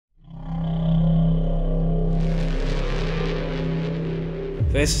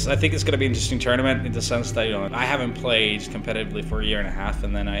I think it's going to be an interesting tournament in the sense that, I haven't played competitively for a year and a half,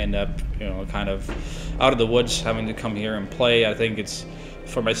 and then I end up, kind of out of the woods having to come here and play. I think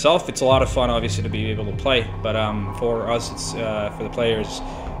for myself, it's a lot of fun, obviously, to be able to play, but for us, it's for the players,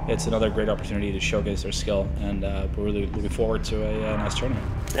 it's another great opportunity to showcase their skill, and we're really looking forward to a nice tournament.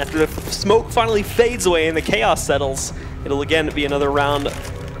 After the smoke finally fades away and the chaos settles, it'll again be another round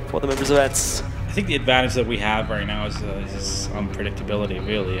for the members of ENCE. I think the advantage that we have right now is unpredictability,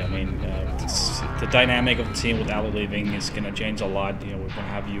 really. I mean, the dynamic of the team with Ali leaving is going to change a lot. We're going to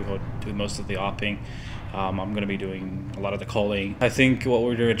have you do most of the opping. I'm going to be doing a lot of the calling. I think what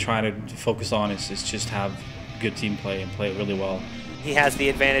we're going to try to focus on is just have good team play and play it really well. He has the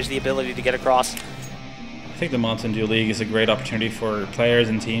advantage, the ability to get across. I think the Mountain Dew League is a great opportunity for players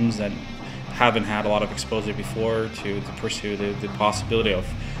and teams that haven't had a lot of exposure before to pursue the possibility of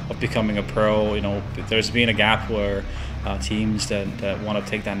becoming a pro. There's been a gap where teams that want to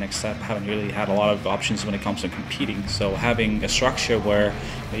take that next step haven't really had a lot of options when it comes to competing. So having a structure where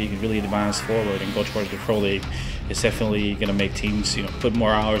you can really advance forward and go towards the pro league is definitely going to make teams put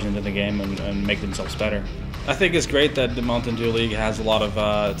more hours into the game and make themselves better. I think it's great that the Mountain Dew League has a lot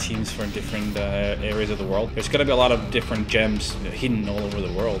of teams from different areas of the world. There's going to be a lot of different gems hidden all over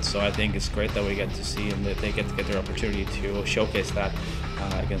the world, so I think it's great that we get to see and that they get to get their opportunity to showcase that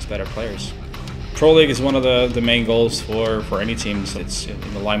against better players. Pro League is one of the main goals for any teams. It's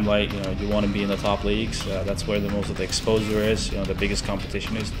in the limelight. You want to be in the top leagues. That's where the most of the exposure is. The biggest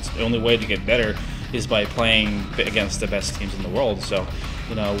competition is. It's the only way to get better is by playing against the best teams in the world. So,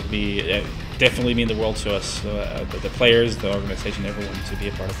 definitely mean the world to us, the players, the organization, everyone, to be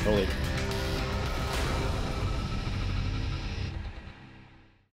a part of Pro League.